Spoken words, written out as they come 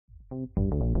And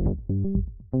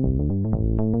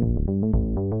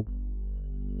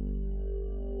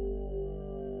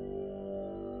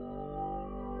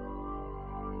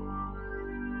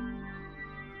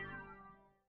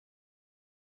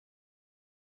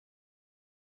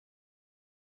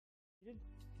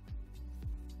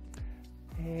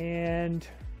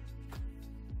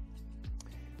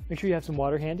make sure you have some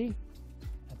water handy.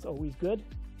 That's always good.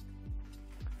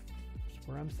 That's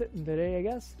where I'm sitting today, I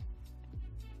guess.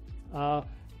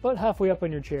 About halfway up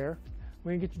on your chair,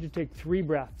 we're going to get you to take 3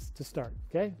 breaths to start,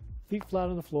 okay? Feet flat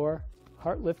on the floor,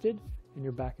 heart lifted, and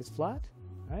your back is flat,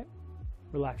 all right?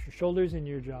 Relax your shoulders and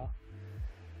your jaw.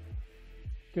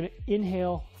 Going to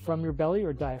inhale from your belly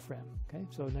or diaphragm, okay?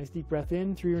 So a nice deep breath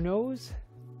in through your nose.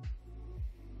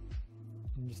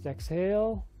 And just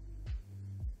exhale.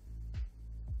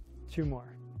 2 more.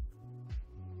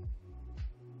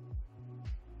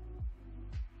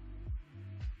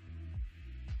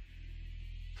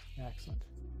 Excellent.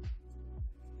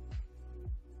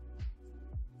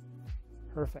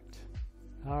 Perfect.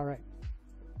 All right.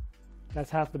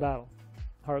 That's half the battle.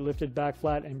 Heart lifted, back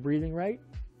flat, and breathing right.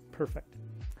 Perfect.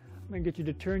 I'm going to get you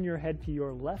to turn your head to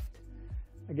your left.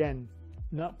 Again,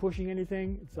 not pushing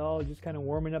anything. It's all just kind of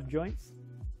warming up joints.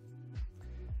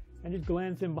 And just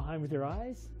glance in behind with your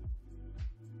eyes.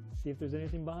 See if there's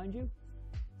anything behind you.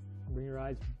 Bring your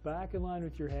eyes back in line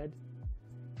with your head.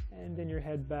 And then your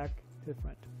head back to the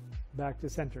front. Back to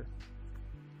center.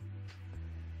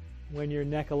 When your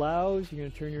neck allows, you're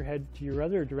going to turn your head to your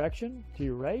other direction, to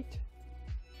your right.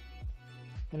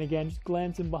 And again, just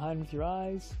glance in behind with your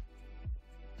eyes.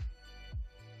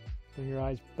 Bring your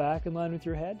eyes back in line with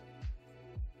your head.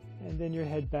 And then your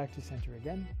head back to center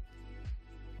again.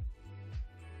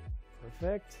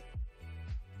 Perfect.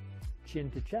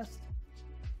 Chin to chest.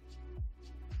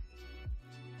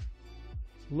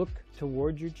 Look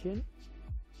towards your chin.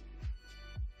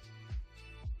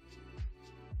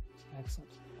 Excellent.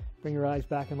 Bring your eyes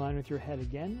back in line with your head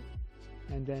again.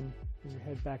 And then bring your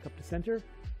head back up to center.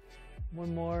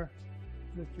 One more.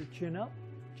 Lift your chin up.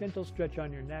 Gentle stretch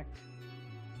on your neck.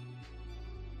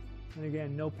 And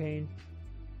again, no pain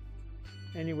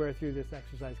anywhere through this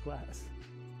exercise class.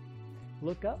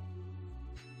 Look up.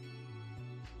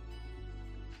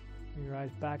 Bring your eyes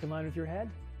back in line with your head,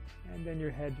 and then your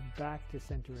head back to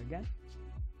center again.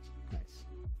 Nice.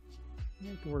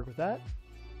 You can work with that.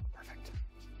 Perfect.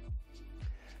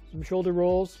 Some shoulder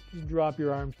rolls. Just drop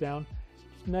your arms down.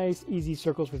 Just nice, easy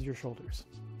circles with your shoulders.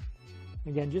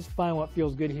 Again, just find what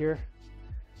feels good here.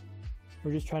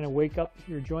 We're just trying to wake up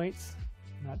your joints,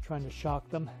 not trying to shock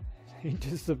them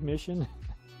into submission.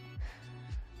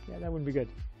 Yeah, that wouldn't be good.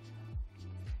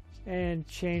 And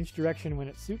change direction when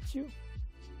it suits you.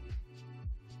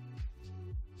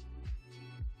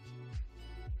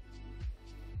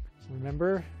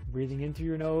 Remember, breathing in through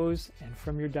your nose and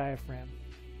from your diaphragm.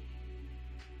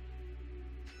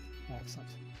 Excellent.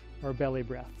 Or belly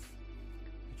breaths.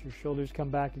 Let your shoulders come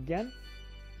back again.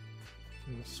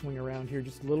 I'm going to swing around here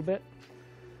just a little bit.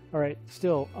 All right,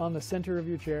 still on the center of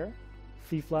your chair,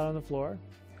 feet flat on the floor.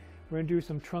 We're going to do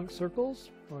some trunk circles,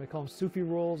 or we call them Sufi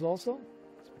rolls also.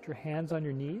 So put your hands on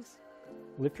your knees,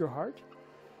 lift your heart.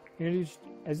 You're going to do just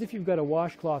as if you've got a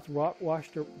washcloth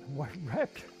wrapped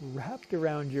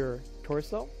around your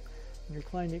torso, and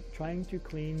you're trying to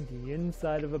clean the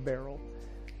inside of a barrel.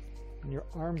 And your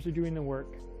arms are doing the work,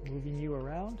 moving you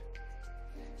around.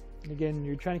 And again,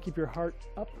 you're trying to keep your heart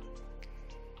up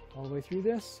all the way through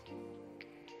this.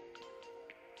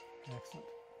 Excellent.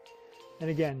 And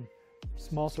again,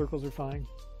 small circles are fine.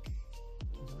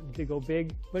 You don't need to go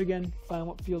big, but again, find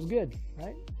what feels good,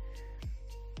 right?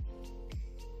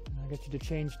 And I'll get you to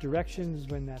change directions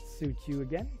when that suits you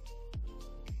again.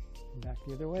 Back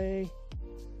the other way.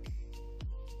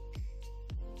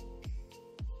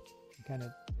 Kind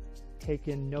of take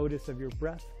in notice of your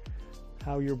breath,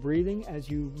 how you're breathing as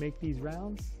you make these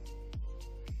rounds.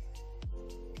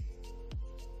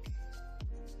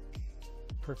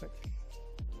 Perfect.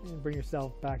 And bring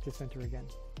yourself back to center again.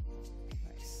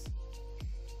 Nice.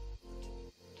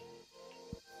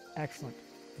 Excellent.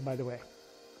 And by the way,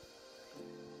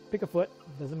 pick a foot.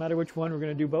 Doesn't matter which one. We're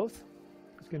going to do both.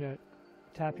 Just going to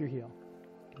tap your heel.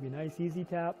 It'll be a nice, easy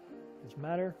tap. Doesn't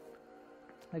matter.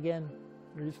 Again,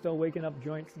 you're just still waking up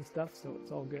joints and stuff, so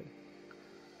it's all good.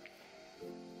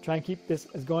 Try and keep this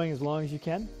going as long as you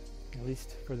can, at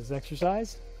least for this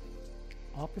exercise.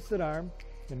 Opposite arm.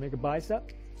 You're going to make a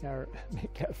bicep, or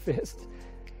make a fist,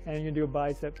 and you're going to do a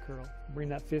bicep curl. Bring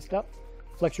that fist up,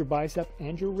 flex your bicep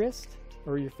and your wrist,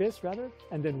 or your fist rather,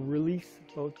 and then release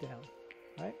both down.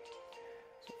 Right?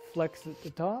 So flex at the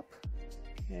top,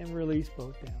 and release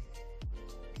both down.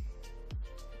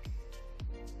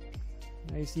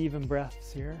 Nice even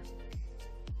breaths here.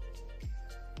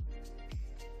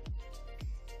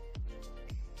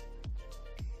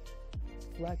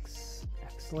 Flex,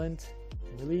 excellent.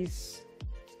 Release.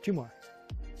 2 more.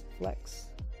 Flex,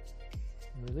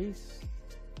 release,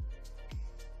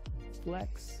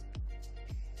 flex,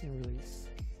 and release.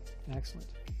 Excellent.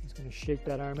 Just going to shake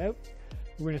that arm out.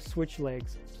 We're going to switch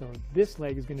legs. So this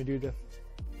leg is going to do the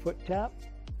foot tap.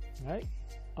 All right.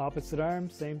 Opposite arm,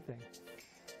 same thing.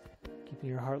 Keeping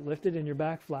your heart lifted and your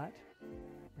back flat.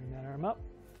 Bring that arm up,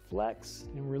 flex,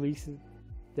 and release it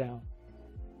down.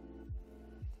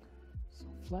 So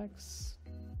flex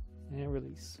and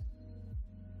release.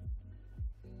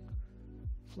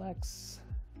 Flex,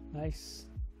 nice.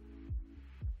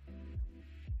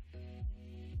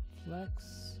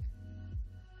 Flex.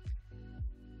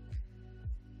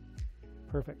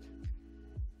 Perfect.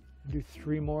 Do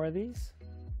 3 more of these.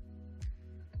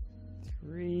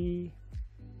 3,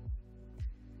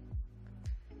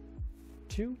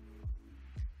 2,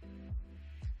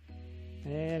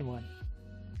 and 1.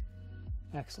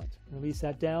 Excellent. Release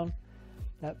that down,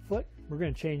 that foot. We're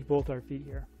going to change both our feet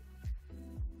here.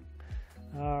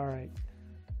 All right.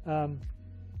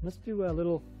 Let's do a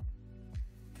little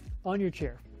on your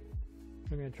chair.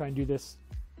 I'm going to try and do this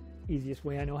easiest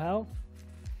way I know how.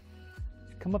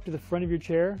 Come up to the front of your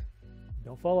chair.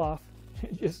 Don't fall off.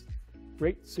 Just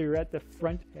right so you're at the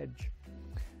front edge.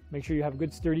 Make sure you have a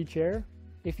good sturdy chair.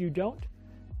 If you don't,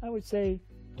 I would say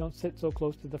don't sit so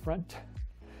close to the front.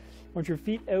 Want your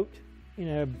feet out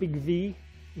in a big V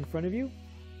in front of you.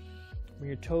 Bring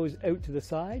your toes out to the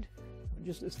side,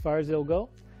 just as far as they'll go.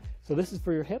 So this is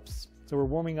for your hips. So we're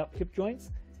warming up hip joints.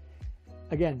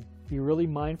 Again, be really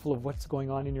mindful of what's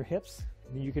going on in your hips.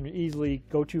 You can easily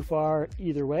go too far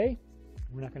either way.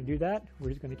 We're not going to do that. We're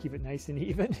just going to keep it nice and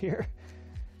even here.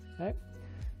 Okay?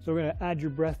 So we're going to add your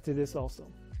breath to this also.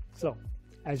 So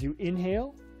as you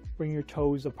inhale, bring your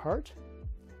toes apart.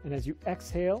 And as you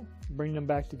exhale, bring them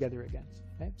back together again.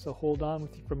 Okay? So hold on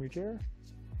from your chair.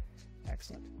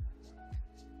 Excellent.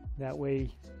 That way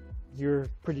you're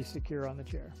pretty secure on the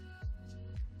chair.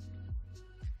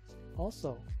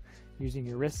 Also, using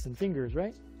your wrists and fingers,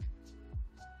 right?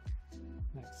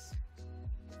 Nice.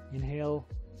 Inhale,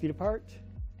 feet apart.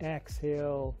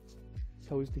 Exhale,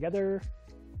 toes together.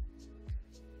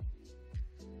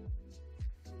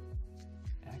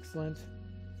 Excellent.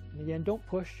 And again, don't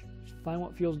push. Just find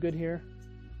what feels good here.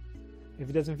 If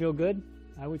it doesn't feel good,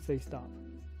 I would say stop.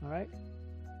 All right?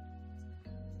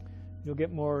 You'll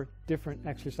get more different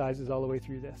exercises all the way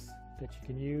through this that you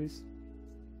can use.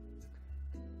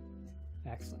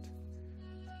 Excellent.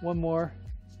 1 more.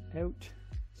 Out.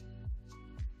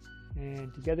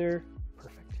 And together.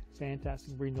 Perfect.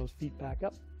 Fantastic. Bring those feet back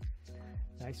up.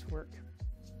 Nice work.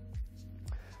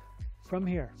 From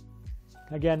here,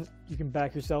 again, you can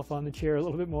back yourself on the chair a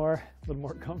little bit more, a little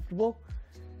more comfortable.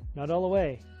 Not all the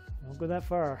way. Don't go that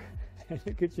far.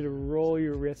 It gets you to roll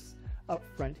your wrists up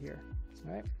front here.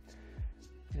 All right.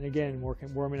 And again,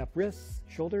 warming up wrists,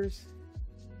 shoulders.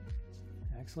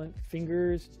 Excellent.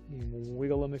 Fingers, you can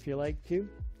wiggle them if you like to.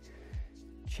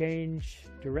 Change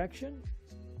direction.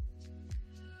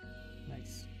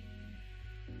 Nice.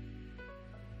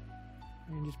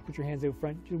 And just put your hands out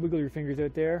front. Just wiggle your fingers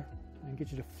out there and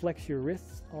get you to flex your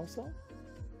wrists also.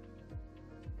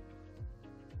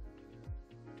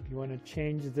 If you want to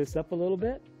change this up a little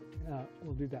bit,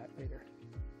 we'll do that later.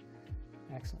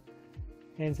 Excellent.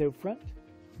 Hands out front.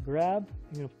 Grab.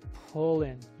 You're going to pull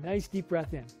in. Nice deep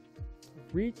breath in.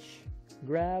 Reach,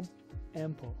 grab,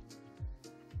 and pull.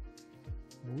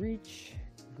 Reach,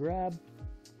 grab,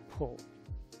 pull.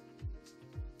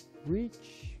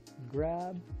 Reach,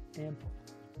 grab, and pull.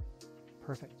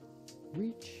 Perfect.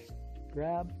 Reach,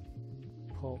 grab,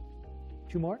 pull.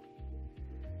 2 more.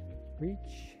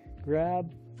 Reach, grab,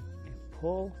 and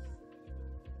pull.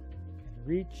 And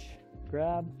reach,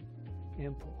 grab,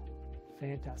 and pull.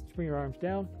 Fantastic. Bring your arms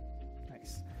down.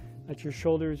 Nice. Let your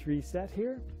shoulders reset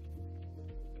here.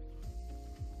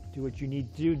 Do what you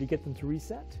need to do to get them to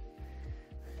reset.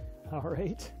 All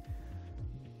right.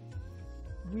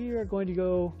 We are going to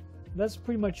go, that's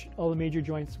pretty much all the major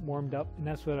joints warmed up, and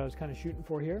that's what I was kind of shooting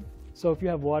for here. So if you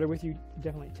have water with you,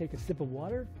 definitely take a sip of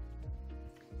water.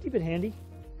 Keep it handy.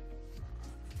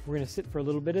 We're going to sit for a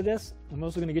little bit of this. I'm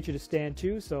also going to get you to stand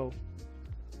too, so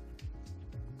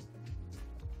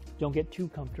don't get too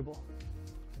comfortable.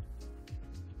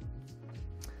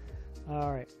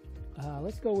 All right.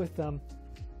 Let's go with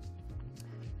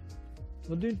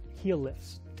we'll do heel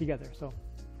lifts together. So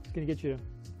it's going to get you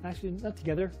to, actually not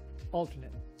together,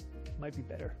 alternate. Might be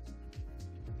better.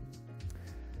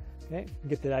 Okay,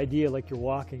 get that idea like you're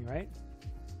walking, right?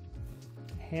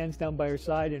 hands down by your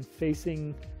side and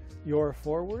facing your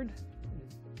forward,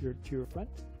 to your front.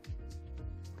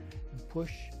 And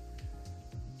push.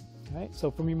 All right,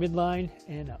 so from your midline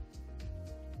and up.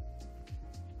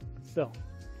 So,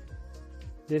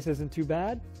 this isn't too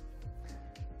bad.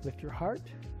 Lift your heart.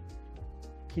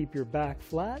 Keep your back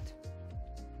flat.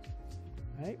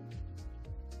 All right.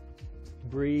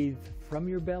 Breathe from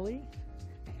your belly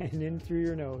and in through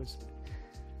your nose.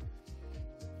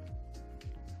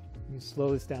 You can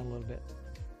slow this down a little bit.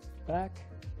 Back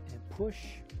and push,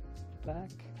 back.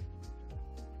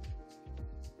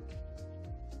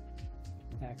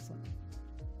 Excellent.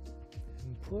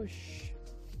 And push.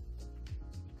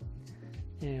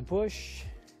 And push.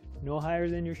 No higher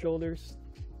than your shoulders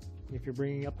if you're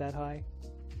bringing up that high.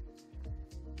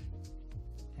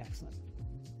 Excellent.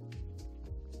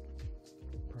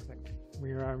 Perfect.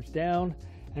 Bring your arms down,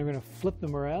 and we're going to flip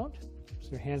them around so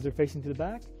your hands are facing to the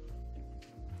back.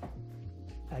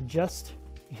 Adjust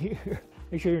here.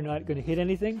 Make sure you're not going to hit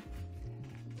anything.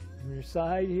 On your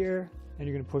side here, and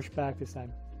you're going to push back this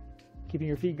time. Keeping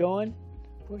your feet going.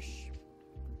 Push.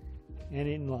 And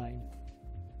in line.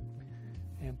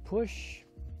 And push.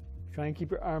 Try and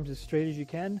keep your arms as straight as you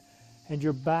can. And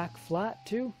your back flat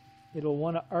too. It'll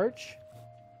want to arch.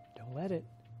 Don't let it.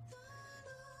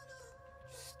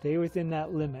 Stay within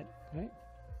that limit, right?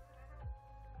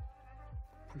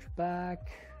 Push back.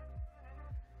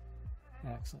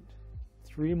 Excellent.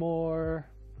 3 more.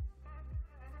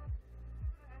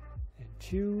 And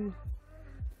 2.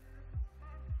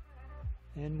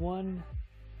 And 1.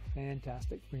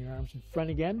 Fantastic. Bring your arms in front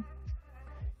again.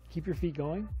 Keep your feet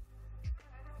going.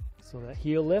 So that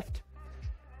heel lift.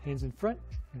 Hands in front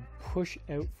and push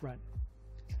out front.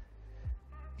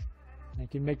 You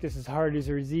can make this as hard as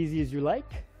or as easy as you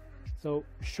like. So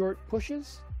short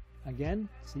pushes. Again,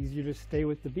 it's easier to stay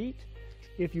with the beat.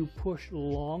 If you push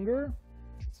longer,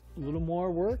 it's a little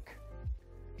more work.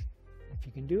 If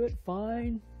you can do it,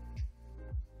 fine.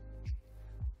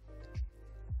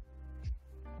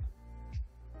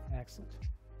 Excellent.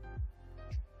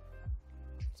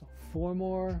 So 4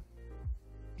 more.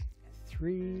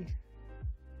 3,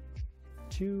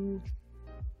 2,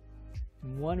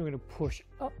 and 1. We're going to push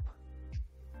up.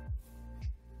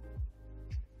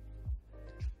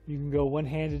 You can go one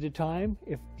hand at a time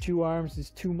if 2 arms is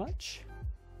too much.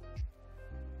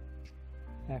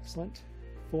 Excellent.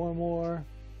 4 more.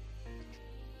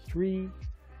 3, and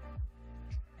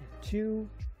 2,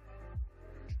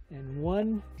 and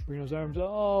 1. Bring those arms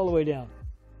all the way down.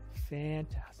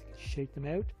 Fantastic. Shake them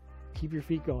out. Keep your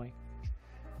feet going.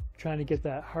 Trying to get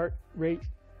that heart rate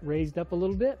raised up a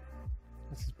little bit.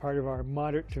 This is part of our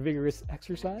moderate to vigorous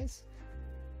exercise.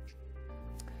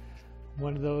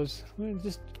 One of those,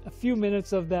 just a few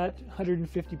minutes of that,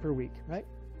 150 per week, right?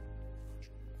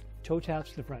 Toe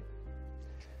taps to the front.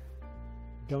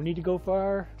 Don't need to go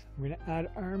far. We're going to add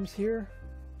arms here.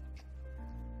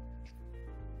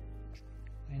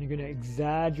 And you're going to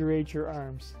exaggerate your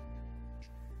arms.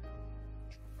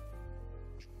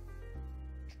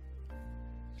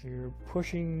 So you're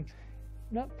pushing,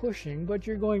 not pushing, but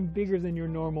you're going bigger than your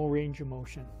normal range of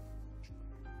motion.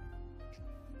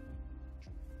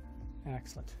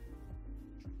 Excellent.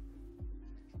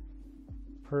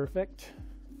 Perfect.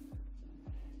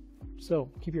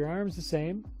 So keep your arms the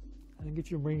same. And then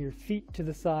get you to bring your feet to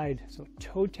the side. So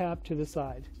toe tap to the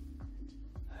side.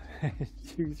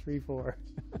 2, 3, 4.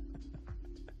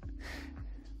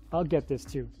 I'll get this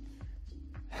too.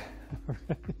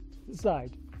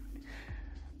 Side.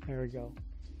 There we go.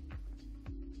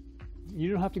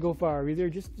 You don't have to go far either,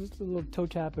 just a little toe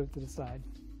tap out to the side.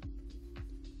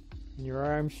 And your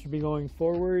arms should be going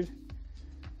forward.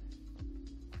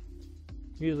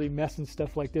 Usually messing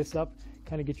stuff like this up,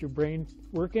 kind of get your brain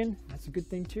working. That's a good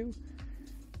thing too.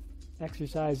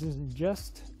 Exercise isn't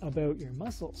just about your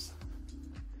muscles.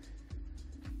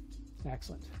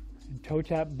 Excellent. And toe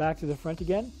tap back to the front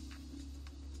again.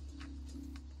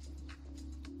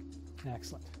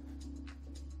 Excellent.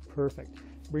 Perfect.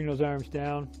 Bring those arms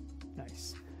down.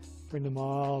 Nice. Bring them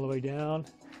all the way down.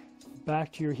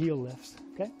 Back to your heel lifts.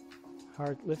 Okay?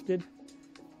 Heart lifted.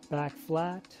 Back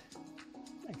flat.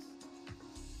 Nice.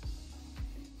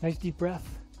 Nice deep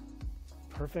breath.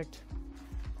 Perfect.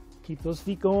 Keep those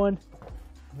feet going.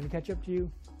 I'm going to catch up to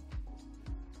you.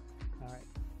 All right.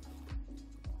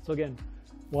 So again,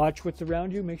 watch what's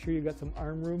around you. Make sure you've got some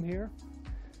arm room here.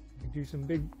 You can do some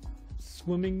big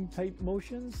swimming type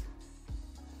motions.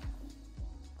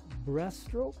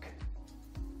 Breaststroke.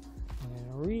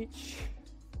 And reach.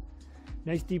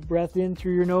 Nice deep breath in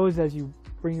through your nose as you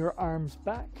bring your arms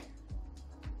back.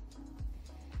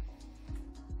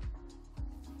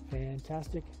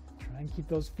 Fantastic. Try and keep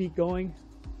those feet going.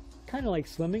 kind of like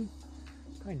swimming.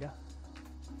 Kinda.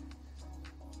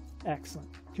 Excellent.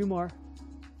 2 more.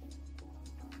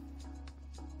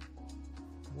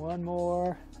 1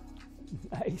 more.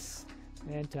 Nice.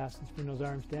 Fantastic. Bring those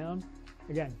arms down.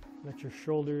 Again, let your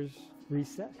shoulders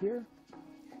reset here.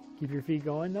 Keep your feet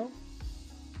going though.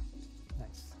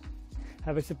 Nice.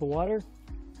 Have a sip of water.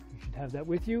 You should have that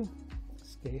with you.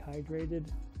 Stay hydrated.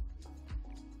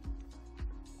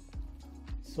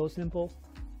 So simple,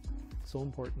 so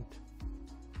important.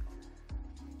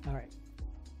 All right.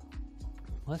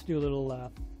 Let's do a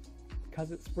little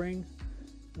Cuzet spring,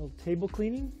 a little table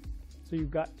cleaning. So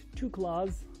you've got 2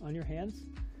 claws on your hands.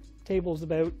 Table's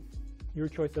about your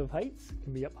choice of heights. It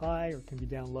can be up high or it can be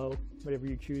down low. Whatever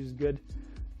you choose is good.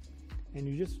 And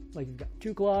you just, like, you've got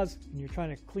 2 claws and you're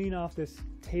trying to clean off this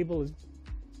table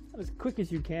as quick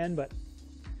as you can, but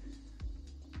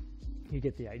you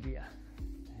get the idea.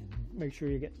 And make sure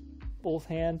you get both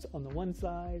hands on the one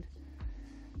side.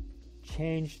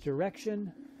 Change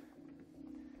direction.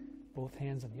 Both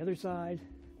hands on the other side.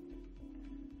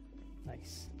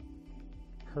 Nice.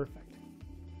 Perfect.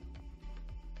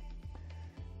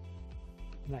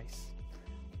 Nice.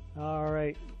 All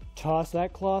right. Toss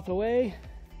that cloth away.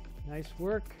 Nice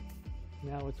work.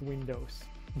 Now it's windows.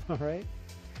 All right.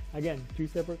 Again, 2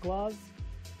 separate claws.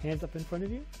 Hands up in front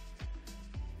of you.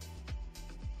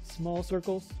 Small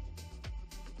circles.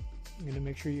 You're going to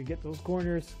make sure you get those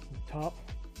corners, top,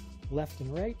 left,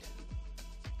 and right.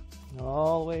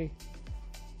 All the way.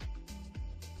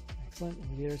 Excellent.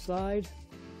 On the other side.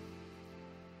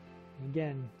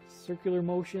 Again, circular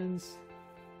motions.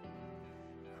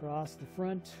 Across the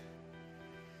front.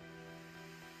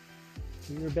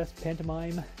 Do your best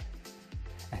pantomime.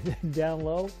 And then down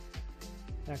low.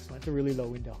 Excellent. It's a really low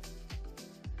window.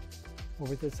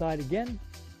 Over to the side again.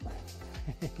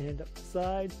 And up the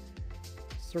side.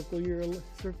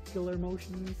 Circular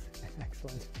motions.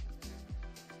 Excellent.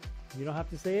 You don't have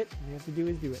to say it. All you have to do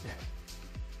is do it.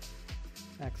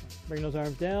 Excellent. Bring those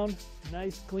arms down.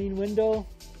 Nice clean window.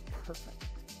 Perfect.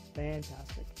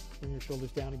 Fantastic. Bring your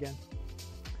shoulders down again.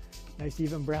 Nice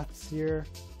even breaths here.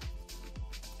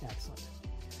 Excellent.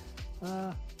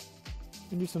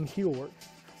 And do some heel work.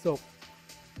 So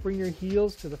bring your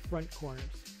heels to the front corners.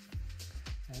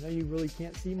 I know you really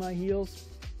can't see my heels.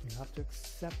 You have to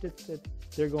accept it that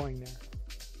they're going there.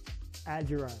 Add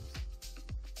your arms.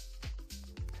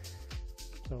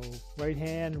 So right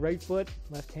hand, right foot,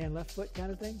 left hand, left foot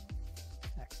kind of thing.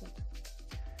 Excellent.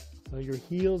 So your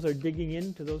heels are digging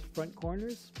into those front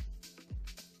corners.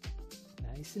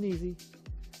 Nice and easy.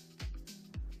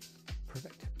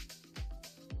 Perfect.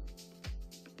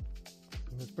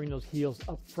 And let's bring those heels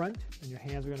up front and your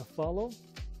hands are going to follow.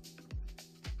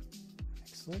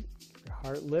 Excellent. Your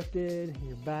heart lifted,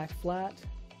 your back flat.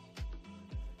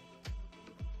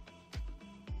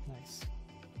 Nice.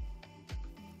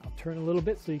 I'll turn a little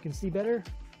bit so you can see better.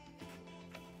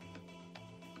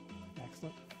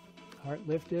 Excellent. Heart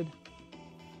lifted.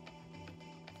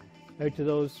 Out to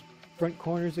those front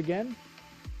corners again.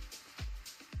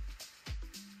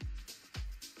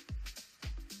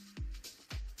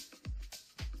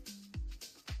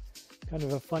 Kind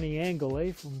of a funny angle,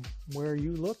 eh, from where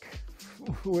you look,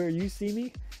 where you see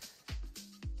me.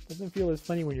 Doesn't feel as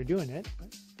funny when you're doing it.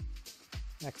 But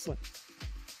excellent.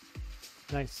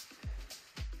 Nice.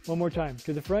 One more time.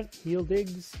 To the front, heel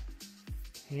digs,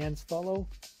 hands follow.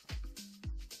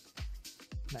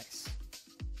 Nice.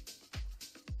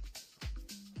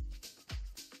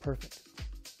 Perfect.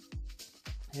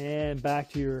 And back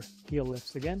to your heel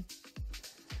lifts again.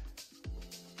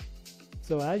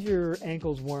 So as your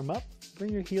ankles warm up,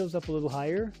 bring your heels up a little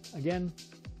higher. Again,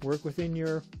 work within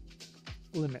your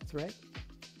limits, right?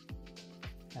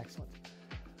 Excellent.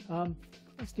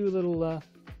 Let's do a little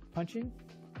punching,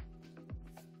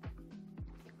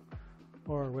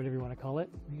 or whatever you want to call it.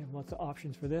 We have lots of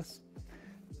options for this.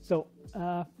 So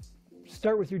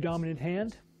start with your dominant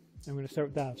hand. I'm going to start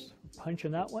with that. Punch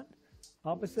on that one.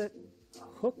 Opposite,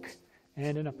 hook,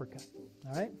 and an uppercut.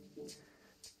 All right?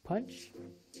 Punch,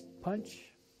 punch,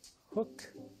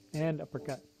 hook, and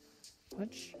uppercut.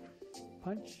 Punch,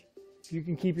 punch. If you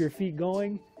can keep your feet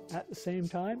going at the same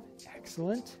time,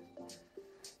 excellent.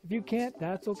 If you can't,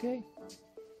 that's okay.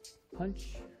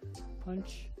 Punch,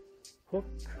 punch, hook,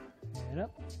 and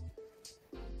up.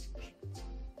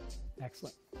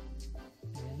 Excellent.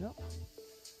 And up.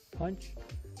 Punch,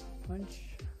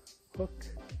 punch, hook.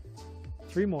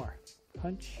 3 more.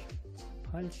 Punch,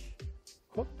 punch,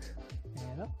 hook,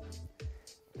 and up.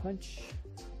 Punch,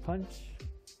 punch,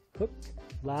 hook.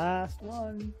 Last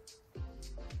one.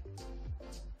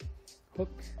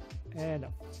 Hook and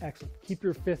up. Excellent. Keep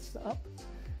your fists up.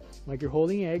 like you're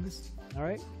holding eggs. All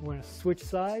right, we're going to switch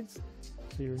sides.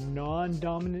 So your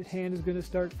non-dominant hand is going to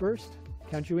start first.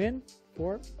 Count you in.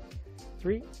 4,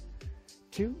 3,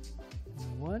 2,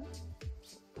 1.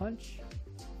 Punch,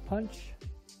 punch,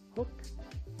 hook,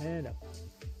 and up.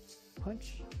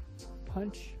 Punch,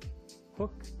 punch,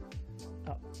 hook,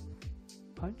 up.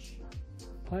 Punch,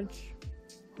 punch,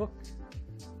 hook,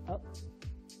 up.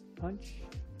 Punch,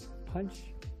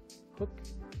 punch, hook.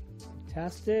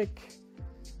 Fantastic.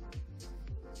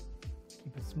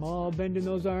 Keep a small bend in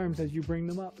those arms as you bring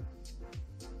them up.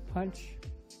 Punch,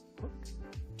 hook.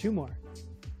 2 more.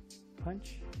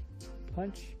 Punch,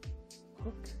 punch,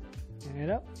 hook, and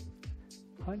up.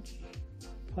 Punch,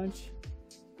 punch.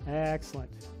 Excellent.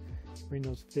 Bring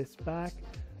those fists back.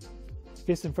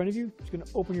 Fists in front of you. Just going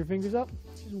to open your fingers up.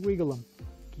 Just wiggle them.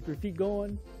 Keep your feet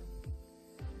going.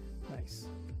 Nice.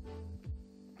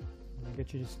 I'll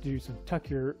get you just to do some tuck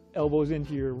your elbows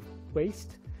into your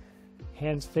waist.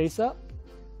 Hands face up.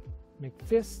 Make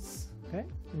fists. Okay.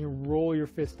 And you roll your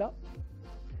fist up.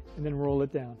 And then roll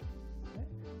it down. Okay.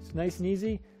 It's nice and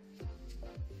easy.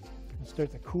 We'll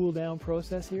start the cool down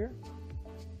process here.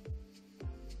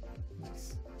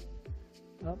 Nice.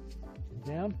 Up,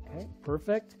 down. Okay,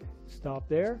 perfect. Stop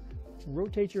there.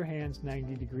 Rotate your hands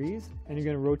 90 degrees, and you're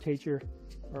going to rotate or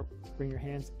bring your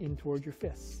hands in towards your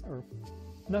fists, or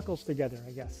knuckles together,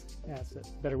 I guess. Yeah, that's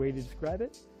a better way to describe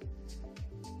it.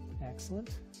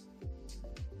 Excellent.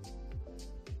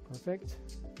 Perfect.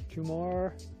 2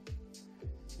 more.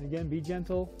 And again, be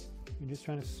gentle. You're just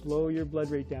trying to slow your blood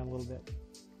rate down a little bit.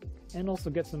 And also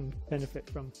get some benefit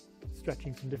from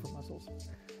stretching some different muscles.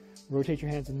 Rotate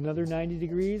your hands another 90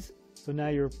 degrees. So now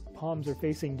your palms are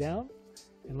facing down.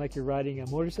 And like you're riding a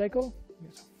motorcycle,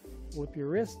 just flip your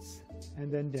wrists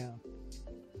and then down.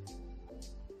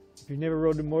 If you've never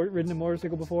ridden a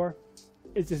motorcycle before,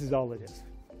 this is all it is.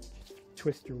 Just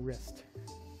twist your wrist.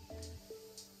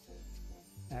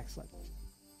 Excellent.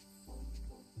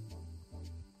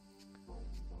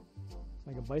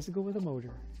 Like a bicycle with a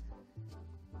motor.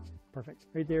 Perfect.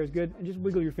 Right there is good. And just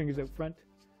wiggle your fingers out front.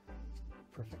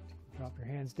 Perfect. Drop your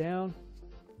hands down.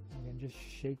 And just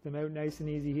shake them out nice and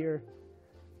easy here.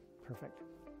 Perfect.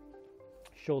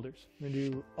 Shoulders. We're going to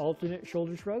do alternate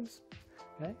shoulder shrugs.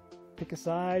 Okay. Pick a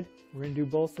side. We're going to do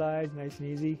both sides nice and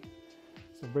easy.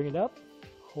 So bring it up,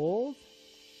 hold,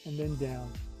 and then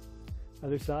down.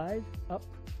 Other side, up,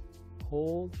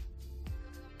 hold,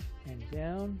 and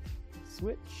down.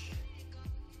 Switch.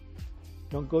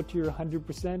 Don't go to your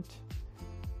 100%.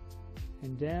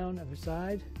 And down. Other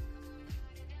side,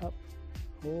 up,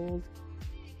 hold,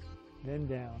 then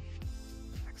down.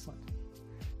 Excellent.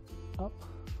 Up,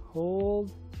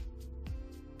 hold,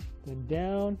 then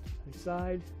down. Other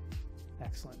side.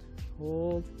 Excellent.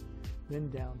 Hold, then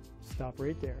down. Stop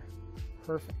right there.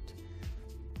 Perfect.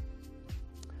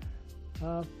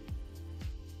 Hands,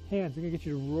 I'm going to get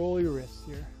you to roll your wrists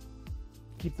here.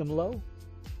 Keep them low.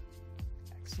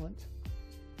 Excellent.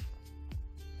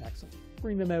 Excellent.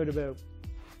 Bring them out about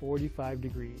 45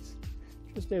 degrees.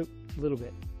 Just out a little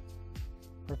bit.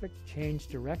 Perfect. Change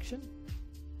direction.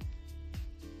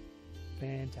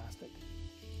 Fantastic.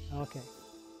 Okay.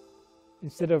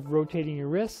 Instead of rotating your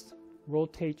wrist,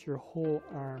 rotate your whole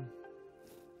arm.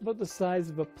 About the size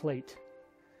of a plate.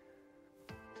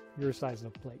 Your size of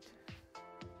a plate.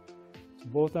 So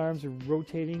both arms are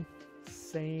rotating.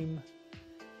 Same.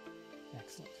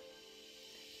 Excellent.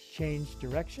 Change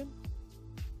direction.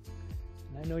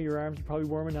 And I know your arms are probably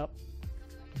warming up.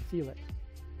 I can feel it.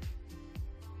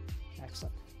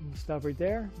 Excellent. You stop right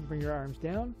there. Bring your arms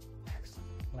down. Excellent.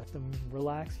 Let them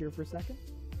relax here for a second.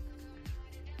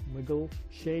 Wiggle,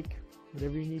 shake,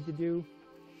 whatever you need to do.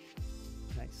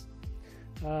 Nice.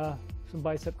 Some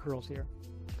bicep curls here.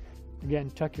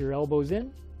 Again, tuck your elbows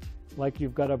in like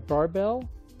you've got a barbell,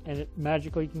 and it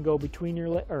magically can go between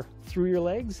your or through your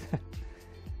legs.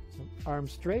 So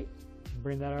arms straight.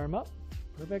 Bring that arm up.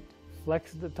 Perfect.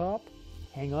 Flex at the top.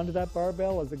 Hang on to that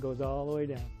barbell as it goes all the way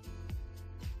down.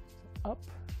 So up.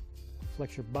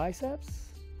 Flex your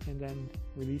biceps, and then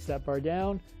release that bar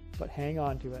down, but hang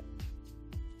on to it.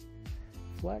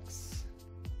 Flex.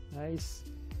 Nice.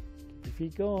 Keep your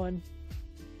feet going.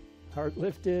 Heart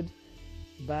lifted.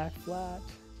 Back flat.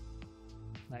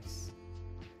 Nice.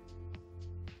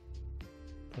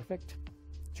 Perfect.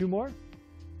 2 more.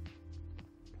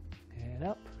 And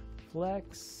up.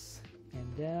 Flex.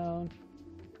 And down.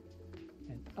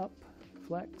 And up.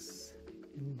 Flex.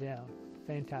 And down.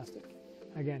 Fantastic.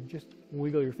 Again, just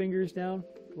wiggle your fingers down.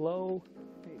 Low.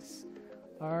 Face.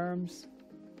 Arms.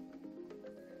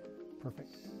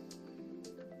 Perfect.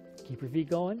 Keep your feet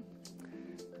going.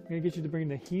 I'm going to get you to bring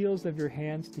the heels of your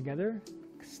hands together.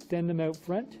 extend them out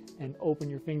front and open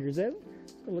your fingers out.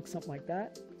 It'll look something like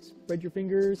that. Spread your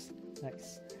fingers,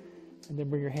 nice. And then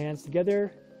bring your hands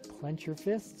together, clench your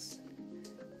fists,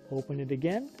 open it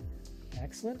again,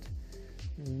 excellent.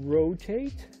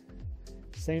 Rotate,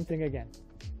 same thing again.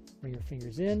 Bring your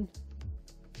fingers in,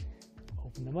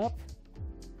 open them up,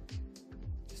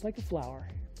 just like a flower,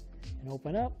 and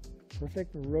open up,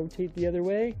 perfect. Rotate the other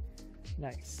way,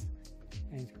 nice.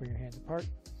 And bring your hands apart,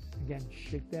 again,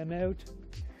 shake them out.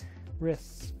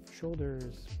 Wrists,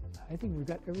 shoulders, I think we've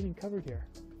got everything covered here.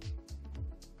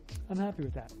 I'm happy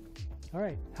with that. All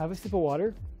right, have a sip of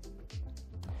water.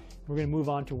 We're going to move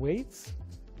on to weights.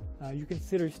 You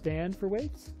consider stand for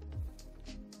weights.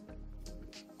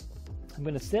 I'm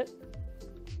going to sit.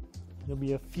 There'll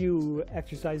be a few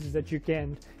exercises that you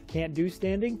can't do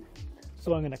standing,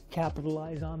 so I'm going to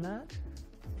capitalize on that.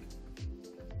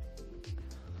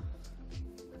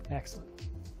 Excellent.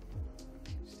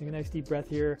 Just take a nice deep breath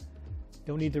here.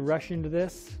 Don't need to rush into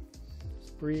this.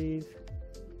 Just breathe.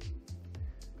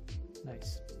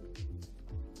 Nice.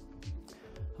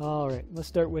 All right, let's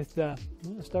start with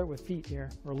feet here,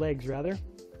 or legs rather.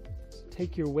 So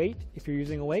take your weight, if you're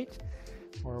using a weight,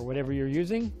 or whatever you're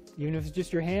using, even if it's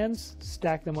just your hands,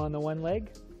 stack them on the one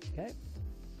leg. Okay.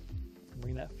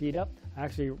 Bring that feet up.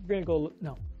 Actually, we're going to go,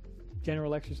 no,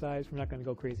 general exercise. We're not going to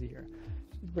go crazy here.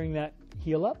 Bring that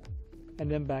heel up and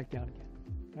then back down again.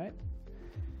 Right?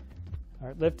 All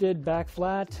right, lifted, back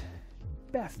flat,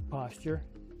 best posture.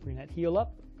 Bring that heel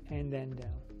up and then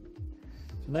down.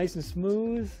 So nice and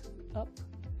smooth, up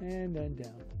and then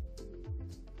down.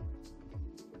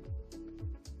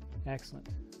 Excellent.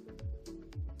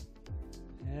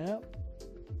 And up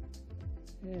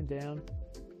and down.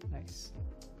 Nice.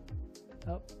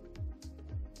 Up.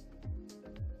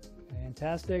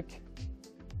 Fantastic.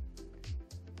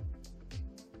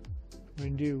 We're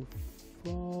going to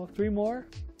do 3 more.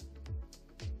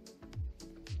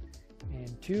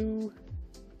 And 2.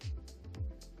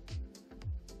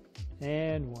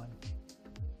 And 1.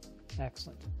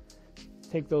 Excellent.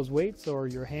 Take those weights or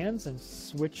your hands and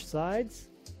switch sides.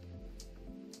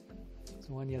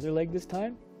 So on the other leg this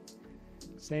time.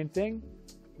 Same thing.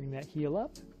 Bring that heel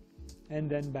up and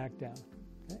then back down.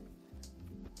 Okay.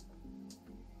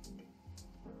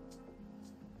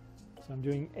 So I'm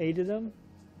doing 8 of them.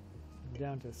 I'm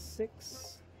down to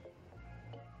 6.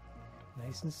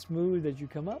 Nice and smooth as you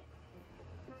come up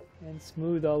and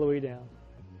smooth all the way down,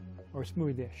 or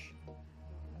smoothish.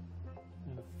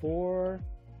 And 4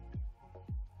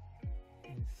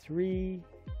 and 3,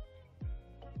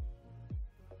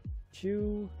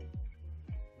 2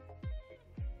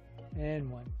 and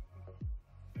 1.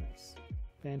 Nice.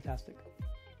 Fantastic.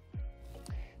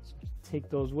 So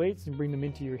take those weights and bring them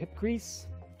into your hip crease.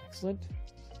 Excellent.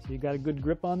 So you got a good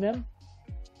grip on them.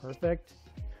 Perfect.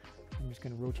 I'm just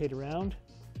going to rotate around.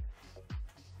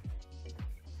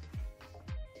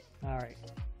 All right.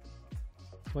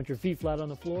 Want your feet flat on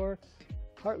the floor,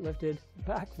 heart lifted,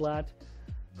 back flat,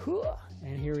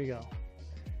 and here we go.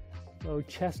 So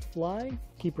chest fly,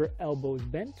 keep your elbows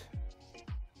bent,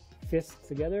 fists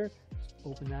together,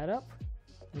 open that up,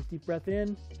 nice deep breath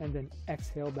in, and then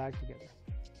exhale back together.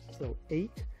 So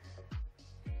 8,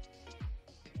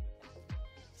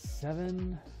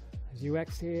 7, as you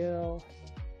exhale,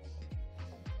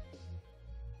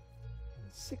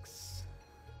 and 6,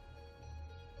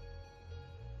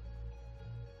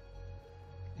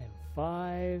 and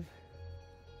 5,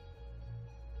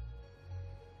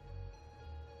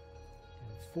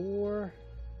 and 4,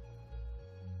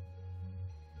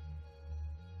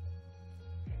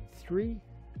 and 3.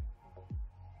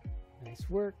 Nice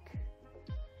work.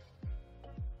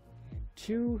 And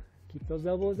 2. Keep those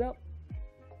elbows up.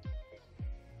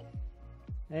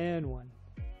 And 1.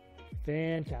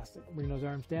 Fantastic. Bring those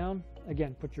arms down.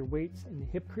 Again, put your weights in the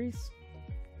hip crease.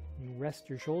 And rest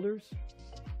your shoulders.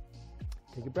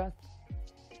 Take a breath.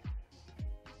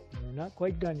 You're not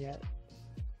quite done yet.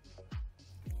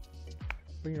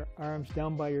 Bring your arms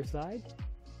down by your side.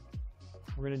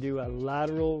 We're going to do a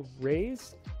lateral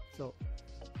raise. So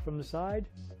from the side,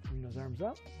 bring those arms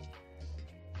up.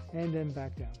 And then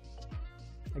back down.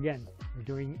 Again, we're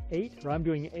doing 8, or I'm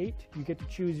doing 8. You get to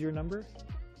choose your number.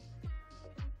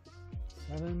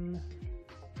 7.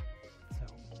 So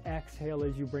exhale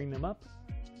as you bring them up.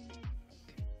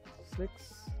 6.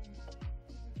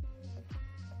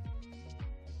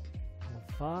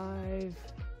 And 5.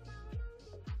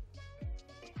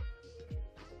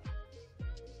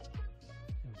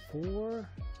 And 4.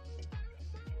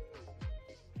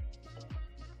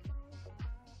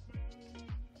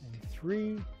 And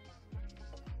 3.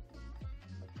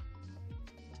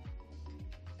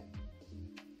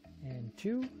 And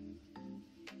 2.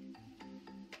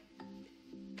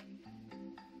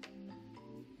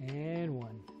 and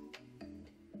 1.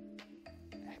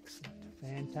 Excellent.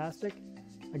 Fantastic.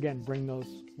 Again, bring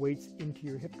those weights into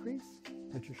your hip crease.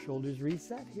 Let your shoulders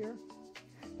reset here.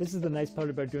 This is the nice part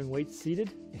about doing weights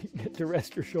seated. You get to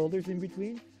rest your shoulders in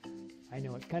between. I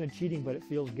know it's kind of cheating, but it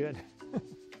feels good.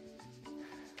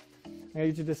 I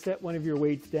need you to set one of your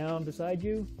weights down beside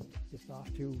you, just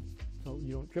off to, so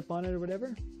you don't trip on it or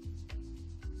whatever.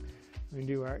 We're going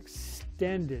to do our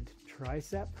extended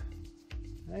tricep.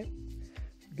 Right?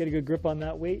 Get a good grip on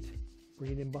that weight.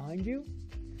 Bring it in behind you.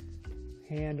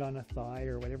 Hand on a thigh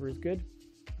or whatever is good.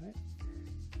 Right?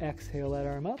 Exhale that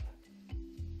arm up.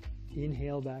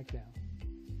 Inhale back down.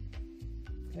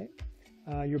 Okay.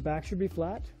 Your back should be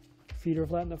flat. Feet are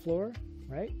flat on the floor.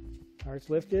 Right? Heart's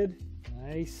lifted.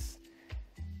 Nice.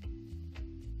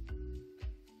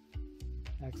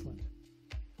 Excellent.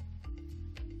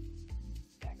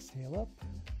 Exhale up.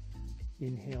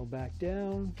 Inhale back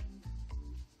down.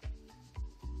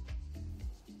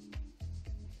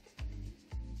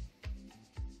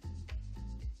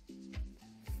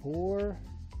 4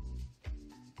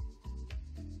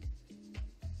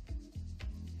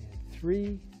 and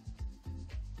 3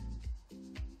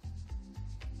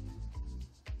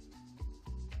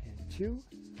 and 2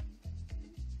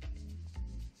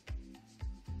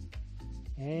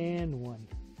 and 1.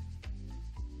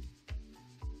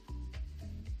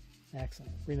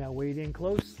 Excellent. Bring that weight in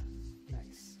close.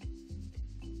 Nice.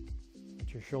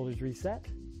 Let your shoulders reset.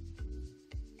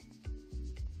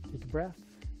 Take a breath.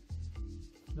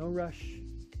 No rush.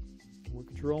 Work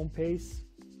at your own pace.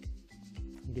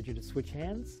 I'll get you to switch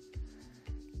hands.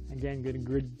 Again, get a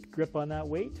good grip on that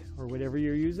weight or whatever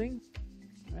you're using.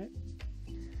 Right?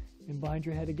 And behind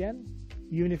your head again.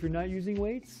 Even if you're not using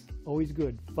weights, always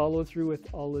good. Follow through with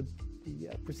all of the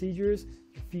procedures.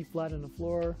 Your feet flat on the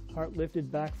floor, heart lifted,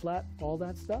 back flat, all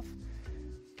that stuff.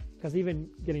 Because even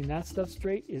getting that stuff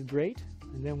straight is great.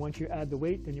 And then once you add the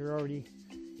weight, then you're already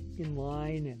in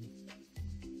line, and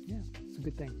yeah, it's a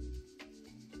good thing.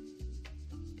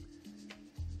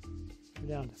 We're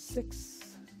down to 6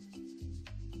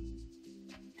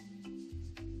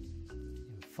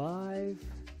 and 5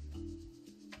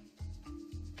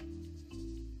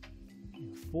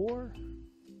 and 4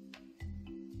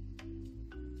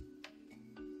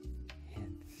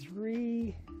 and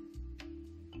 3,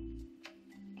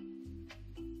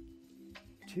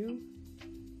 2.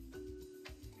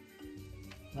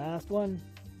 Last one.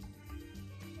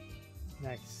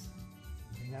 Nice.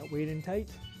 Bring that weight in tight.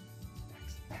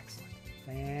 Excellent.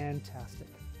 Fantastic.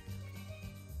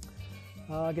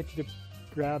 I'll get you to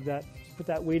grab that, put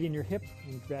that weight in your hip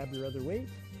and grab your other weight.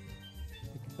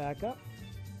 Pick it back up.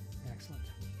 Excellent.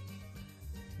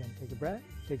 Again, take a breath.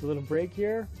 Take a little break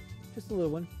here. Just a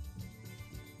little one.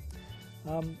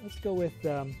 Let's go with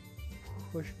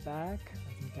push back.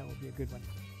 I think that would be a good one.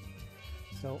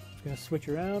 So I'm just going to switch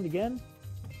around again.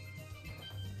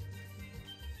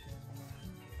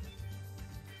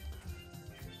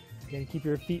 Again, keep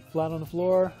your feet flat on the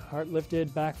floor, heart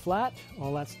lifted, back flat,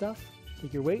 all that stuff.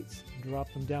 Take your weights, drop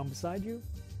them down beside you.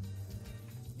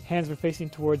 Hands are facing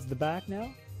towards the back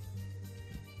now.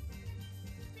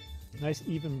 Nice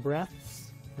even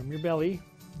breaths from your belly.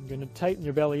 You're going to tighten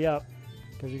your belly up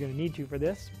because you're going to need to for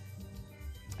this.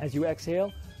 As you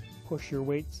exhale, push your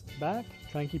weights back.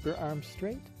 Try and keep your arms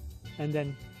straight and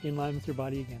then in line with your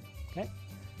body again. Okay?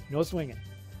 No swinging.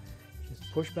 Just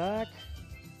push back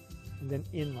and then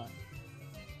in line.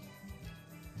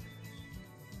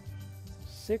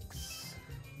 6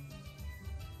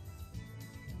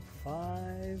 and 5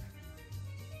 and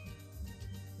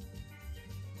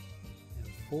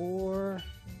 4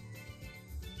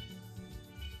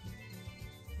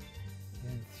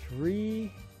 and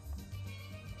 3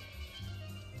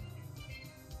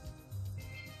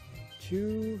 and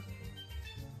 2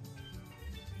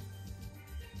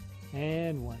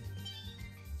 and 1.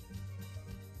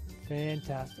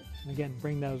 Fantastic. And again,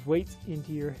 bring those weights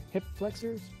into your hip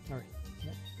flexors. All right.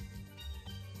 Yep.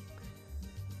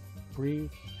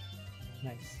 Breathe.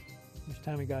 Nice. How much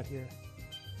time we got here?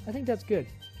 I think that's good.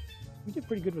 We did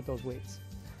pretty good with those weights.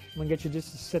 I'm going to get you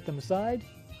just to set them aside.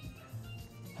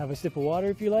 Have a sip of water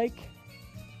if you like.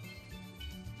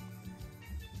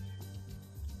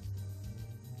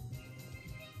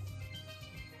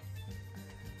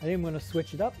 I think I'm going to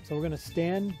switch it up. So we're going to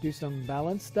stand, do some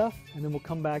balance stuff, and then we'll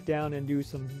come back down and do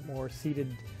some more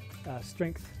seated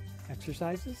strength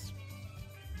exercises.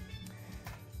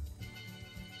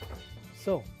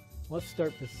 So let's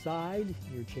start beside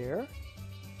your chair.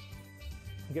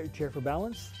 Get your chair for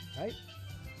balance, right?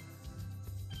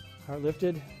 Heart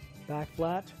lifted, back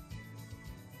flat.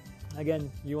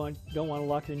 Again, you don't want to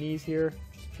lock your knees here.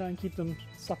 Just try and keep them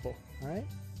supple, all right?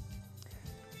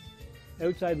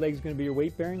 outside leg is going to be your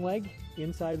weight-bearing leg.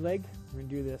 Inside leg, we're going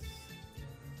to do this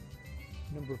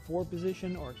number 4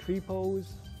 position or tree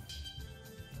pose.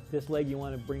 This leg, you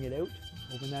want to bring it out.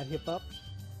 Open that hip up.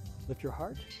 Lift your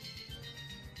heart.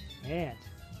 And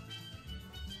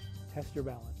test your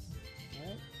balance. All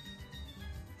right.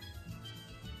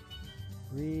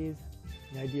 Breathe.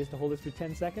 The idea is to hold this for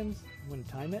 10 seconds. I'm going to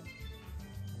time it.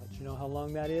 I'll let you know how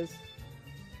long that is.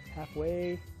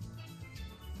 Halfway.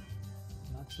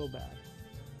 Not so bad.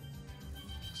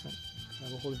 Excellent.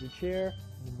 Grab a hold of your chair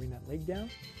and then bring that leg down.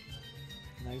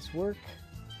 Nice work.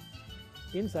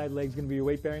 Inside leg is going to be your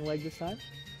weight-bearing leg this time.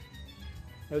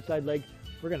 Outside leg,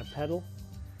 we're going to pedal.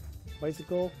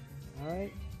 Bicycle. All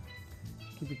right.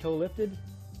 Keep your toe lifted.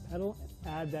 Pedal.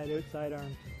 Add that outside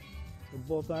arm. So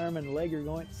both arm and leg are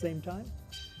going at the same time.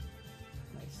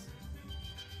 Nice.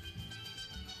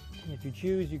 And if you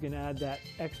choose, you can add that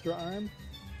extra arm.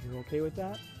 You're okay with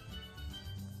that.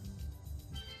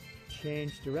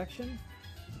 Change direction.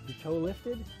 Keep your toe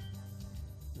lifted.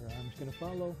 Your arm's going to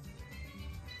follow.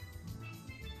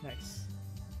 Nice.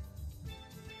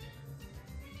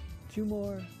 2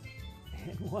 more.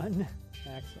 And 1.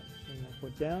 Excellent. Bring that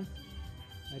foot down.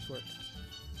 Nice work.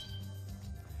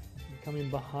 You're coming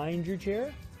behind your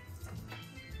chair.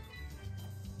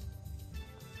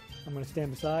 I'm going to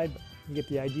stand beside, but you get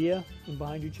the idea. In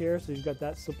behind your chair, so you've got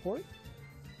that support.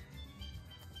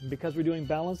 And because we're doing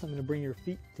balance, I'm going to bring your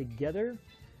feet together.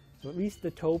 So at least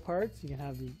the toe parts, you can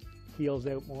have the heels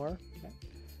out more. Okay.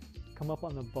 Come up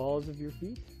on the balls of your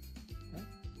feet. Okay.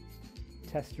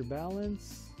 Test your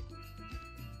balance.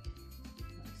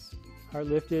 Nice. Heart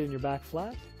lifted and your back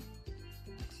flat.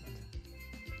 Excellent.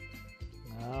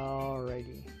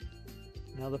 Alrighty.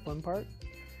 Now the fun part.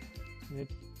 You're going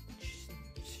to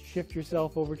shift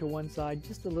yourself over to one side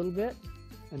just a little bit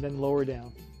and then lower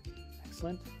down.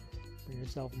 Excellent. Bring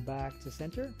yourself back to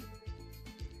center.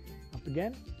 Up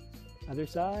again. Other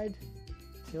side.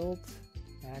 Tilt.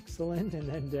 Excellent. And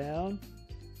then down.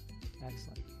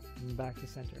 Excellent. And back to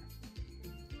center.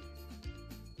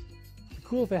 It'd be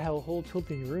cool if I had a whole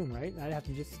tilting room, right? I'd have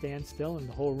to just stand still and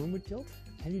the whole room would tilt.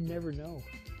 And you'd never know.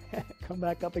 Come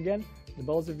back up again. The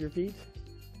balls of your feet.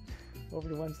 Over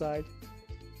to one side.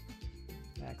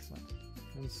 Excellent.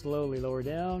 And slowly lower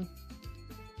down.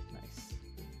 Nice.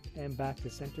 And back to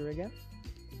center again.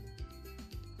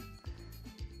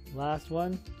 Last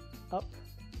one. Up.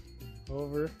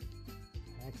 Over.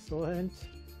 Excellent.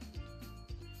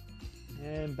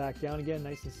 And back down again,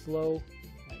 nice and slow.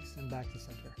 Nice, and back to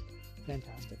center.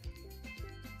 Fantastic.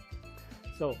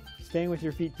 So, staying with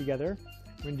your feet together,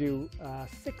 we're going to do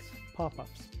 6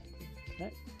 pop-ups.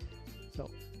 Okay? So,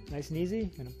 nice and easy. I'm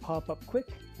going to pop up quick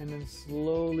and then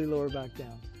slowly lower back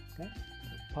down. Okay?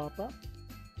 So pop up.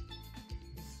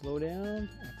 Slow down.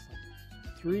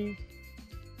 Excellent. 3,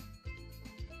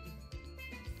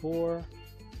 4,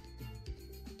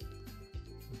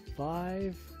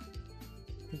 5,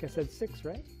 I think I said 6,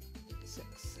 right?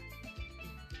 6.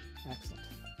 Excellent.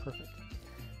 Perfect.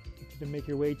 Get you to make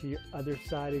your way to your other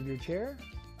side of your chair.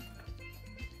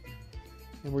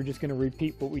 And we're just going to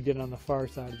repeat what we did on the far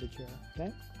side of the chair.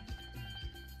 Okay?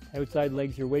 Outside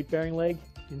leg's your weight-bearing leg.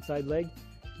 Inside leg,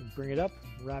 you bring it up.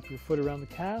 Wrap your foot around the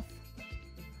calf.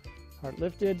 Heart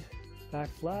lifted. Back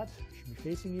flat. Should be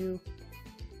facing you.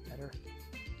 Better.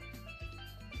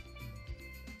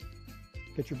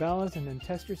 Get your balance and then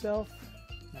test yourself.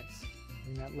 Nice.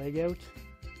 Bring that leg out.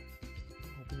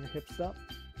 Open your hips up.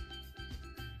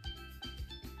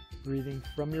 Breathing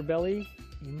from your belly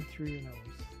in through your nose.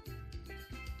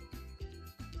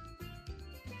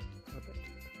 Perfect.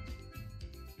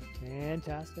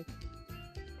 Fantastic.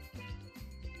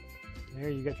 There,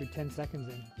 you got your 10 seconds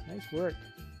in. Nice work.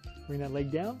 Bring that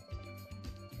leg down.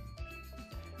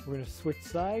 We're going to switch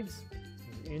sides.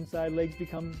 Your inside leg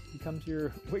becomes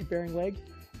your weight-bearing leg.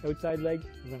 Outside leg,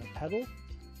 we're going to pedal,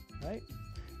 right?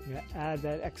 You're going to add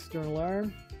that external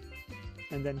arm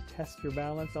and then test your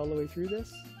balance all the way through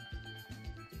this.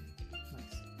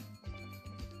 Nice.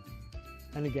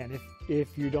 And again,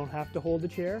 if you don't have to hold the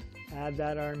chair, add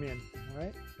that arm in, all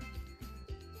right?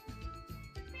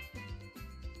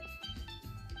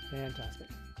 Fantastic.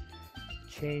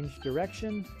 Change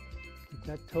direction. Keep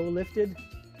that toe lifted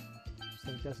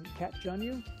so it doesn't catch on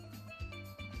you.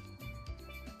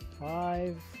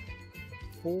 5,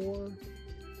 4,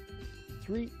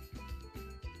 3,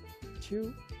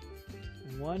 2,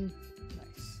 and 1.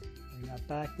 Nice. Bring that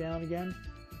back down again.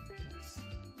 Nice.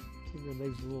 Give your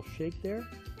legs a little shake there.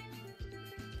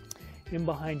 In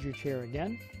behind your chair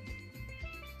again.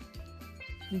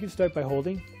 You can start by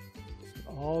holding. It's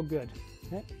all good.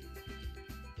 Okay.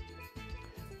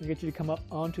 We'll get you to come up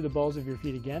onto the balls of your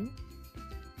feet again.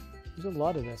 There's a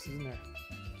lot of this, isn't there?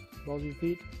 Balls of your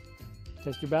feet.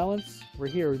 Test your balance. We're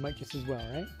here, we might just as well,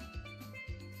 right?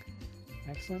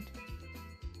 Excellent.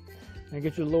 Now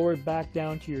get your lower back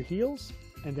down to your heels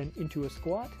and then into a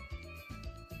squat.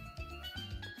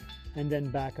 And then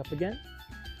back up again.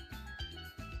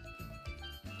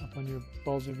 Up on your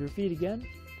balls of your feet again.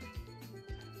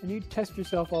 And you test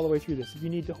yourself all the way through this. If you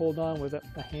need to hold on with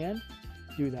a hand,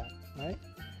 do that, right?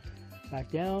 Back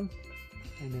down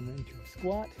and then into a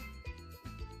squat.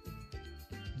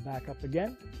 Back up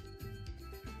again.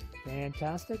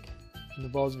 Fantastic. And the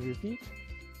balls of your feet.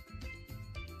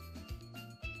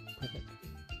 Perfect.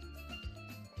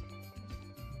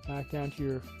 Back down to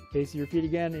your base of your feet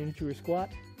again and into your squat.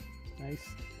 Nice.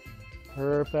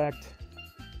 Perfect.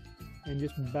 And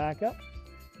just back up.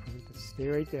 Perfect. Just stay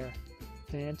right there.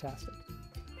 Fantastic.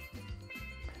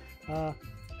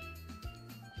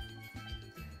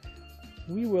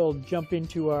 We will jump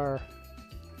into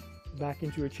back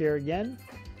into a chair again.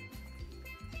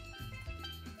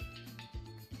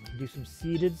 Do some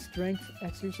seated strength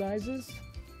exercises.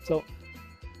 So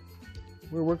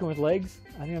we're working with legs.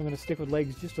 I think I'm going to stick with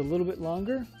legs just a little bit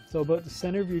longer. So about the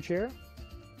center of your chair,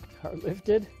 heart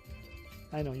lifted.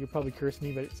 I know you'll probably curse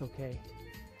me, but it's okay.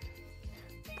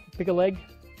 Pick a leg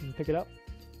and pick it up.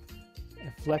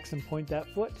 And flex and point that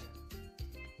foot.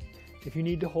 If you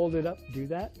need to hold it up, do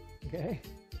that. Okay.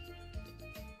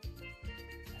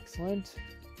 Excellent.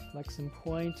 Flex and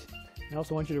point. I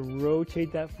also want you to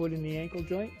rotate that foot in the ankle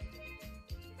joint.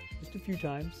 Just a few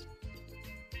times.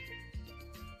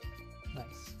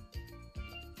 Nice.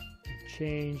 And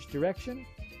change direction.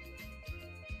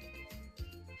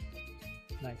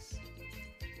 Nice.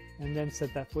 And then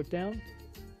set that foot down.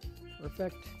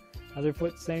 Perfect. Other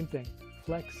foot, same thing.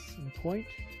 Flex and point.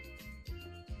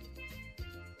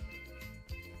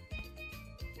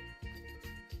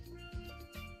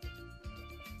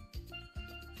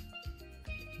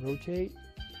 Rotate.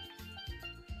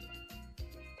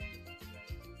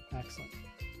 Excellent.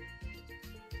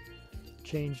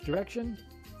 Change direction.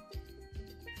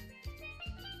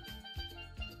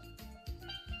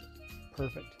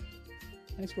 Perfect.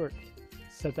 Nice work.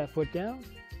 Set that foot down.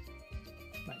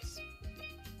 Nice.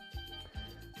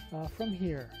 From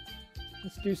here,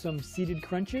 let's do some seated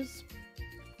crunches.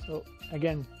 So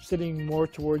again, sitting more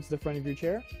towards the front of your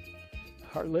chair.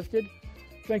 Heart lifted.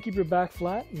 Try and keep your back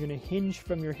flat. You're going to hinge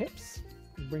from your hips.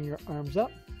 And bring your arms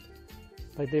up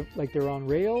like they're on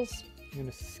rails. You're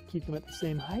going to keep them at the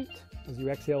same height as you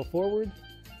exhale forward.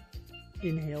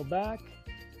 Inhale back.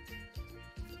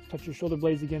 Touch your shoulder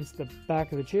blades against the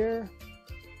back of the chair.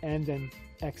 And then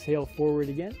exhale forward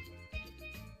again.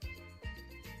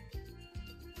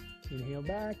 Inhale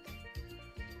back.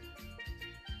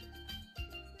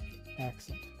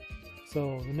 Excellent.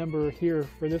 So the number here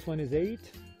for this one is 8.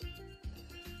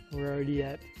 We're already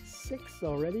at 6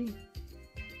 already.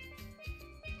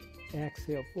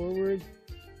 Exhale forward.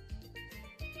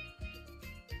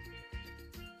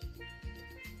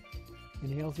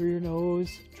 Inhale through your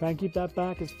nose. Try and keep that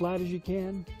back as flat as you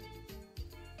can.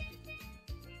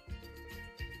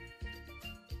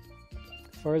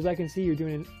 As far as I can see, you're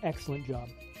doing an excellent job.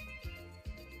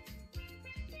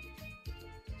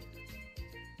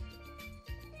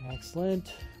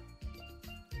 Excellent.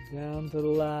 Down to the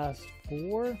last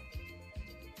 4.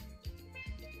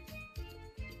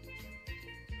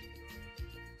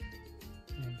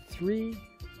 And 3.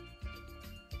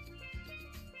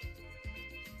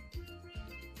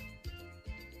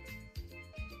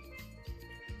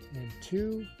 And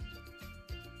 2.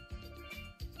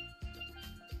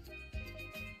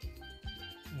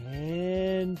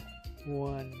 And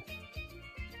 1.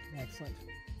 Excellent.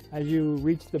 As you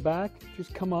reach the back,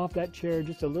 just come off that chair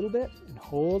just a little bit and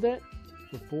hold it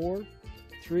for 4,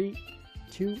 3,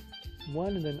 2,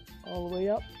 1, and then all the way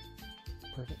up.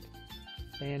 Perfect.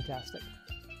 Fantastic.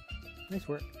 Nice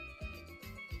work.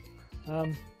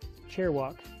 Chair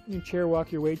walk. You can chair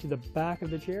walk your way to the back of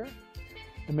the chair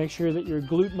and make sure that your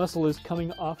glute muscle is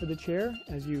coming off of the chair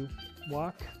as you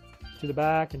walk to the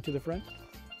back and to the front.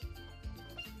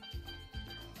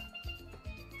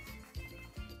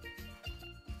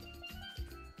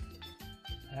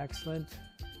 Excellent.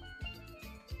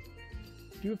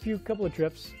 Do a couple of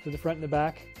trips to the front and the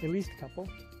back, at least a couple.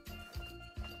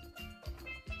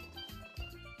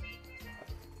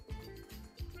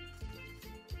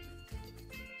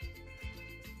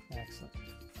 Excellent.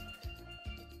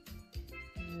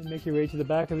 And make your way to the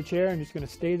back of the chair. I'm just going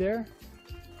to stay there.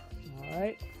 All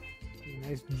right. A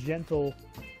nice gentle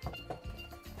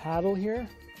paddle here.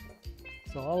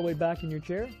 So all the way back in your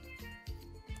chair.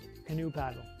 Canoe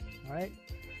paddle. All right.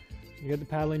 You got the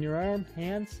paddle in your arm,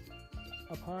 hands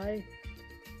up high,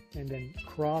 and then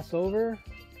cross over.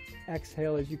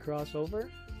 Exhale as you cross over.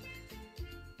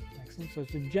 Excellent. So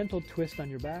it's a gentle twist on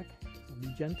your back. So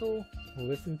be gentle.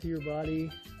 Listen to your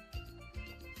body.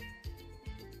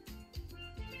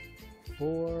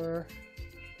 4,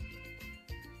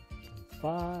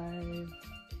 5,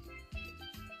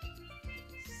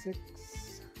 6,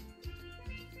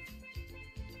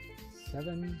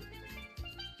 7.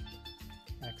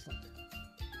 Excellent.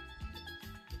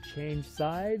 Change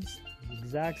sides.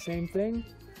 Exact same thing.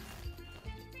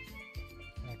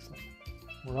 Excellent.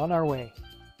 We're on our way.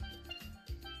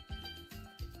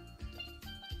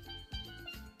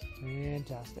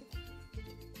 Fantastic.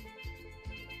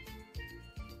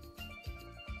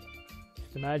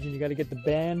 Just imagine you got to get the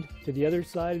band to the other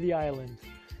side of the island.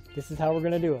 This is how we're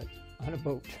going to do it, on a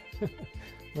boat. We're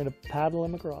going to paddle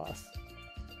them across.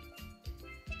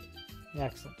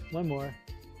 Excellent. One more.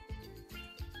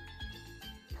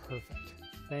 Perfect.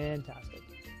 Fantastic.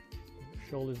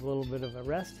 Shoulders a little bit of a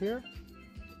rest here.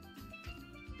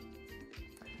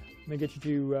 I'm going to get you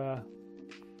to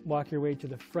walk your way to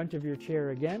the front of your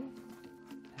chair again.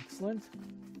 Excellent.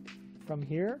 From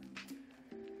here,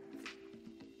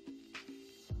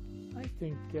 I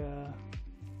think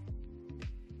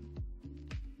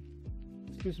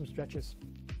let's do some stretches.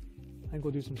 I think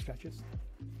we'll do some stretches.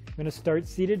 I'm going to start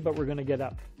seated, but we're going to get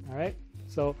up. All right?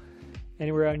 So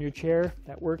anywhere on your chair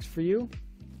that works for you.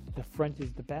 The front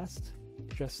is the best.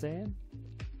 Just saying.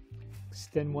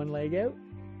 Extend one leg out.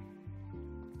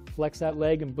 Flex that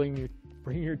leg and bring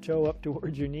your toe up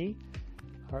towards your knee.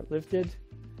 Heart lifted.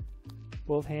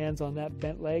 Both hands on that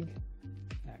bent leg.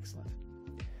 Excellent.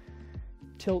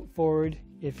 Tilt forward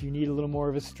if you need a little more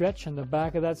of a stretch on the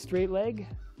back of that straight leg.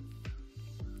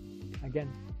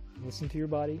 Again, listen to your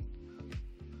body.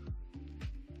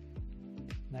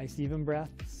 Nice even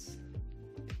breaths.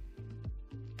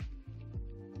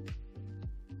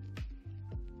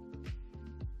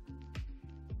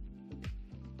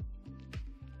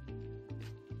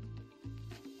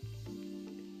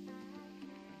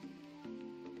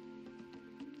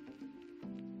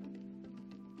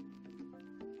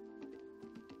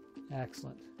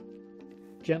 Excellent.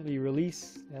 Gently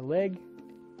release that leg.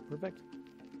 Perfect.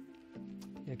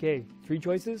 Okay, 3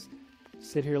 choices.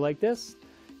 Sit here like this.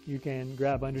 You can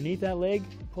grab underneath that leg,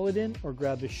 pull it in, or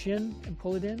grab the shin and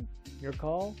pull it in. Your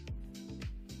call.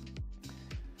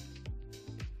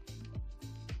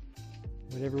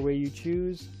 Whatever way you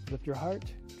choose, lift your heart.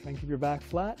 Try and keep your back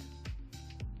flat.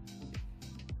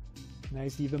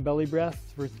 Nice even belly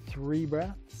breath for 3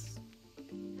 breaths.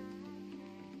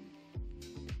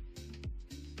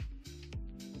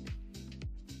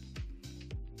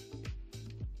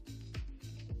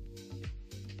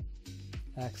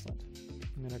 Excellent.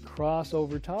 I'm going to cross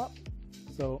over top.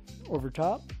 So over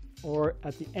top, or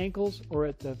at the ankles, or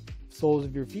at the soles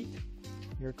of your feet.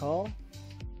 Your call.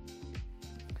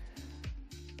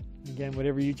 Again,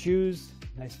 whatever you choose.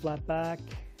 Nice flat back.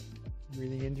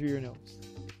 Breathing in through your nose.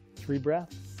 3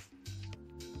 breaths.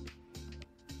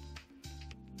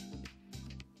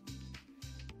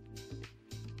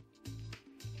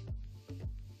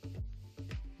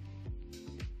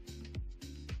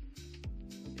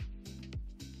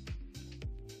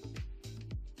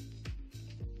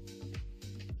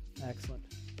 Excellent.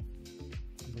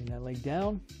 Bring that leg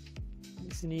down,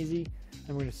 nice and easy.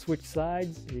 And we're going to switch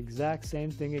sides, the exact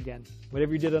same thing again.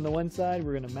 Whatever you did on the one side,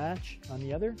 we're going to match on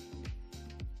the other.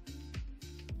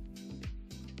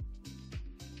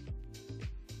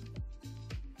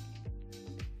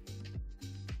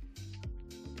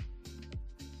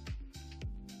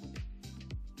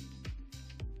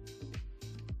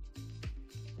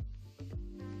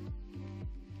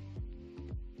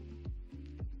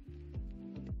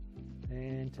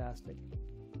 Fantastic.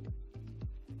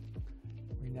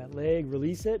 Bring that leg,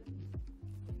 release it.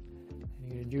 And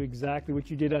you're going to do exactly what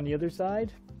you did on the other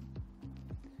side.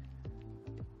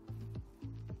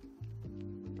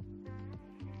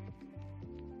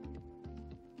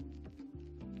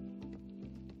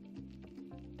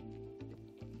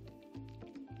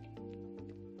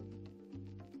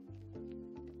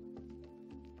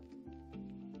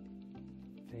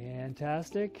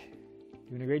 Fantastic.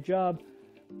 Doing a great job.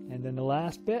 And then the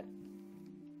last bit,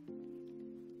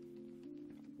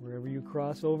 wherever you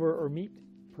cross over or meet,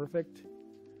 perfect.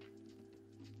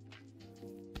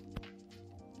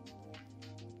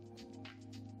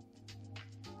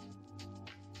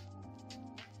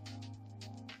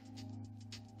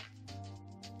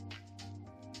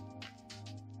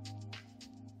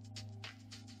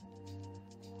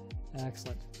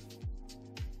 Excellent.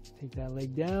 Take that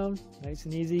leg down, nice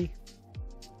and easy.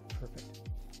 Perfect.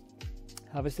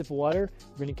 Have a sip of water.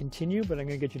 We're going to continue, but I'm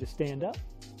going to get you to stand up.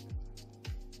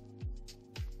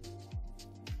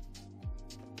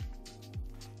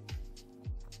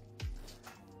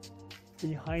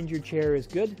 behind your chair is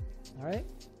good. All right.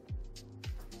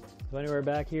 So anywhere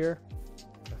back here,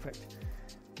 perfect.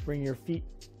 Bring your feet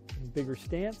in bigger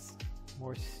stance,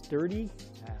 more sturdy.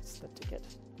 That's the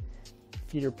ticket.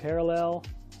 Feet are parallel,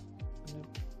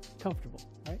 comfortable,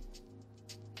 right?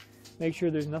 Make sure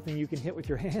there's nothing you can hit with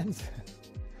your hands.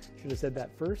 Should have said that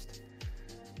first.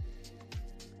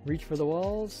 Reach for the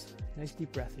walls. Nice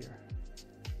deep breath here.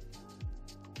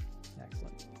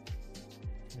 Excellent.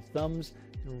 Your thumbs,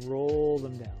 and roll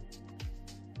them down.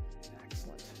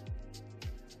 Excellent.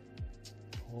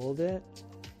 Hold it.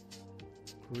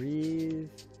 Breathe.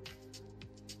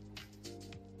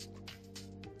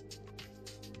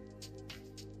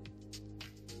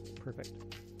 Perfect.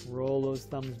 Roll those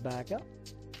thumbs back up.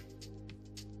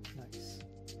 Nice.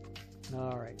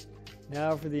 All right.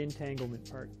 Now for the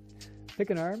entanglement part. Pick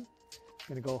an arm.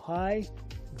 Going to go high.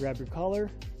 Grab your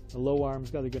collar. The low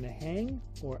arm's either going to hang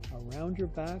or around your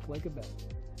back like a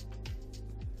belt.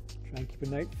 Try and keep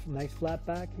a nice flat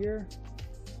back here.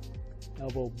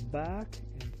 Elbow back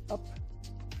and up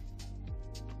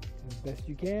as best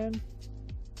you can.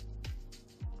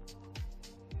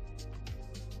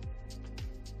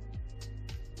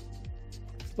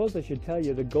 I suppose I should tell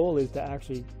you the goal is to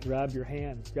actually grab your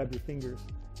hands, grab your fingers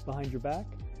behind your back.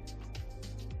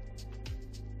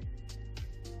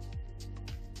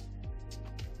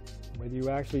 Whether you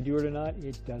actually do it or not,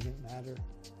 it doesn't matter.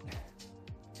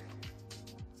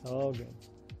 It's all good.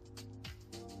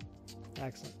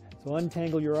 Excellent. So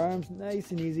untangle your arms nice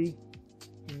and easy.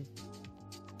 And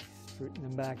straighten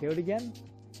them back out again.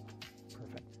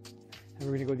 Perfect. And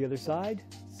we're going to go the other side.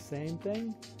 Same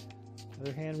thing.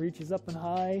 Other hand reaches up and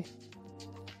high.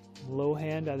 Low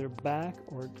hand either back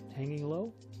or hanging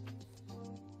low.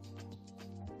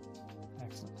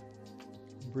 Excellent.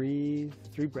 Breathe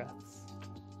 3 breaths.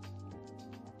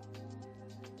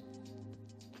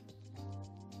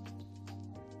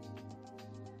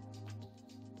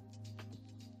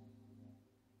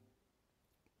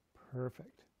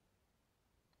 Perfect.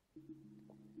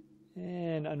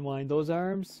 And unwind those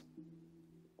arms.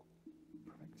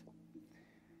 Perfect.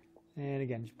 And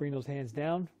again, just bring those hands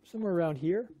down somewhere around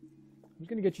here. I'm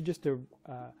going to get you just to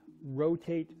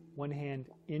rotate one hand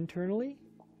internally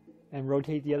and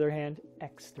rotate the other hand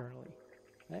externally.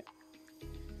 Okay?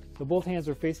 So both hands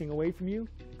are facing away from you,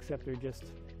 except they're just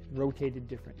rotated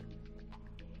different.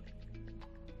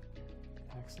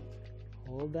 Excellent.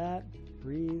 Hold that.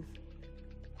 Breathe.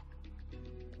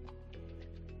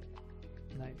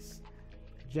 Nice.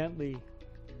 Gently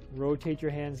rotate your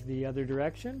hands the other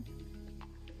direction.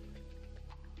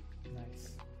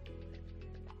 Nice.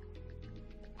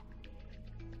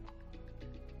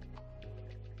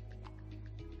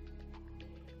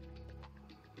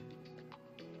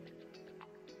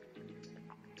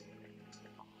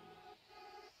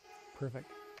 Perfect.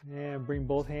 And bring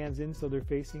both hands in so they're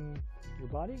facing your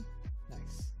body.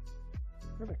 Nice.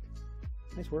 Perfect.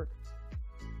 Nice work.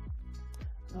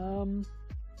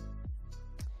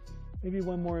 Maybe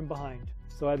one more in behind.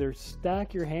 So either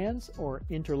stack your hands or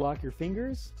interlock your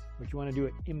fingers, but you want to do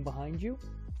it in behind you.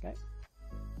 Okay.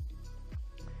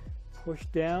 Push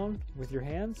down with your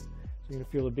hands. So you're going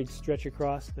to feel a big stretch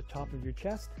across the top of your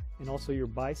chest, and also your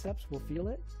biceps will feel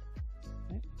it.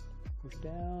 Okay. Push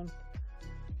down.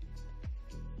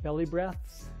 Belly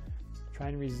breaths. Try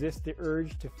and resist the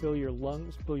urge to fill your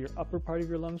lungs, fill your upper part of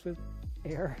your lungs with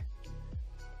air.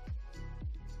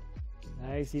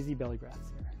 Nice, easy belly breaths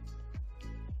here.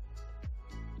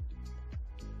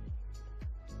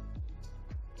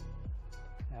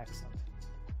 Excellent.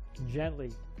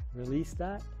 Gently release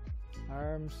that.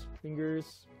 Arms,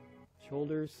 fingers,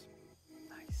 shoulders.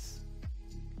 Nice.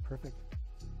 Perfect.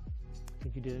 I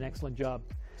think you did an excellent job.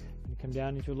 You come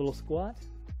down into a little squat.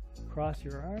 Cross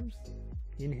your arms.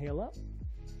 Inhale up.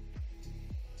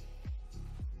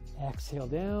 Exhale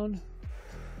down.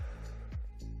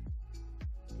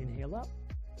 Inhale up.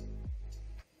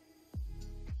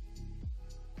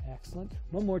 Excellent.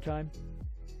 One more time.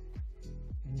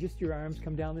 And just your arms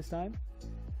come down this time.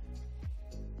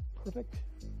 Perfect.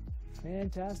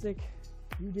 Fantastic.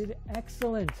 You did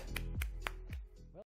excellent.